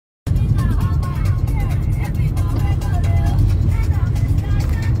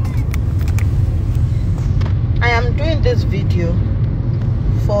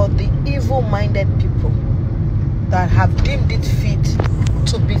evil-minded people that have deemed it fit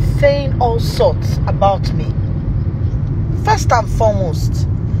to be saying all sorts about me. First and foremost,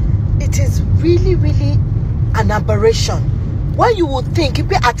 it is really, really an aberration. When you would think,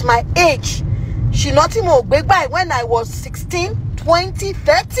 at my age, she not even by when I was 16, 20,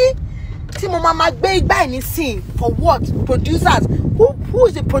 30, Mama for what? Producers. Who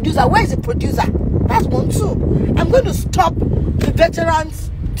is the producer? Where is the producer? That's one too. I'm going to stop the veterans.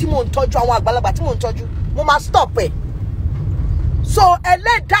 Timon Toju and Agbalaba Timon Toju. Mama stop it. So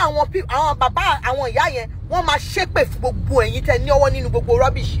let down one people. Our baba, our yaye. One ma shape for boy. You tell no one in gbogbo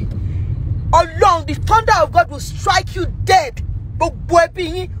rubbish. Along the thunder of God will strike you dead.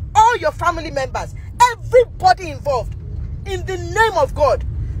 All your family members, everybody involved, in the name of God.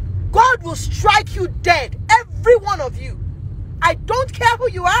 God will strike you dead, every one of you. I don't care who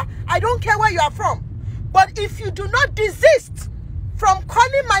you are. I don't care where you are from. But if you do not desist from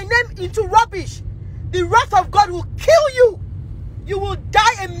calling my name into rubbish, the wrath of God will kill you. You will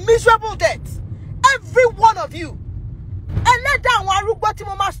die a miserable death. Every one of you. And let down one root bottom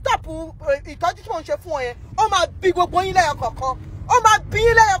on my stop. Oh my big boy, oh my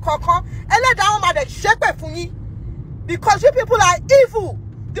being like a and let down my shepherd for me. Because you people are evil.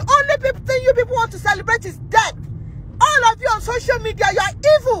 The only thing you people want to celebrate is death. All of you on social media, you are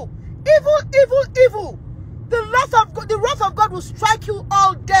evil. Evil, evil, evil. The wrath of God will strike you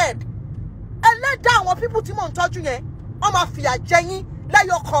all dead. And let down what people Timon touch you. Jenny, let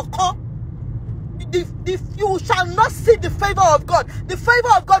your coco. You shall not see the favor of God. The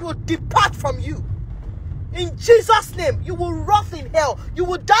favor of God will depart from you. In Jesus' name, you will rot in hell. You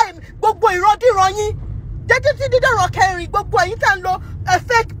will die. A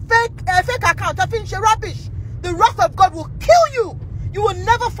fake account. Rubbish. The wrath of God will kill you. You will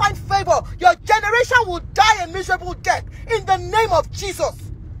never find favor. Your generation will die a miserable death. In the name of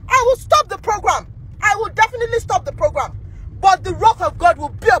Jesus. I will stop the program. I will definitely stop the program. But the wrath of God will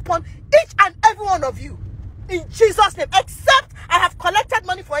be upon each and every one of you. In Jesus' name. Except I have collected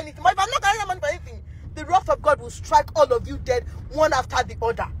money for anything. But if I'm not collecting money for anything, the wrath of God will strike all of you dead, one after the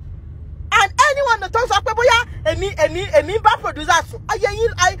other. And anyone that talks about any bad producers,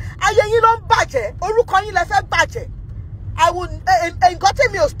 I would and got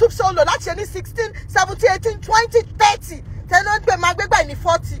me a stoop solo. That's any 16, 17, 18, 20, 30.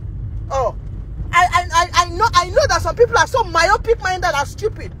 40. Oh. I know that some people are so myopic minded and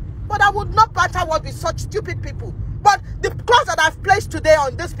stupid, but I would not partner with such stupid people. But the clause that I've placed today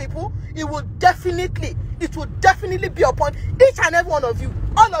on these people, it will definitely be upon each and every one of you.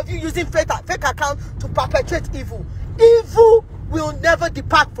 All of you using fake account to perpetrate evil. Evil will never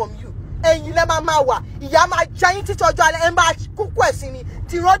depart from you. And you never mawa. Yama giant